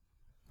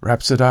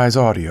Rhapsodize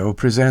Audio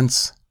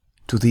presents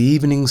To the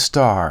Evening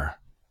Star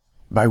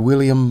by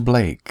William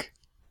Blake.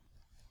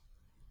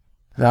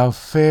 Thou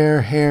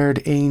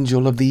fair-haired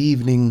angel of the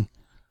evening,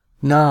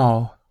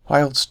 now,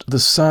 whilst the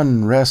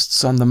sun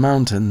rests on the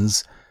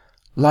mountains,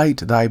 light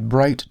thy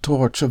bright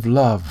torch of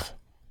love.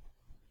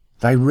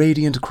 Thy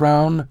radiant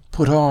crown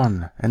put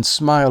on, and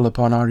smile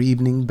upon our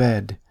evening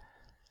bed.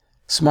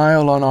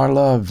 Smile on our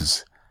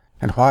loves,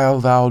 and while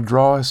thou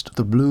drawest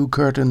the blue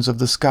curtains of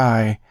the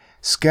sky,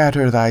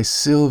 scatter thy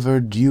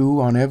silver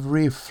dew on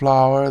every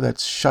flower that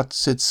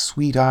shuts its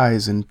sweet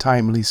eyes in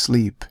timely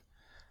sleep.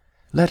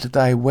 Let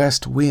thy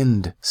west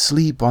wind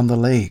sleep on the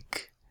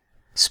lake.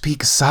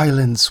 Speak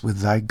silence with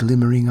thy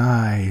glimmering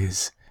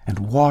eyes, and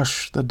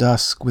wash the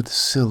dusk with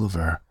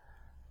silver.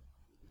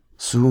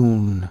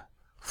 Soon,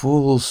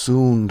 full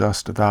soon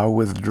dost thou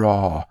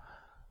withdraw,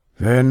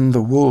 then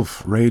the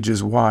wolf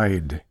rages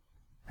wide,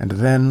 and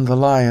then the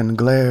lion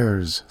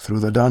glares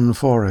through the dun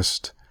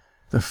forest.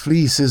 The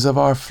fleeces of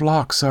our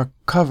flocks are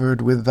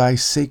covered with thy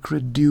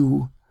sacred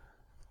dew.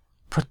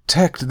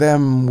 Protect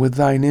them with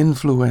thine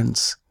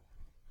influence,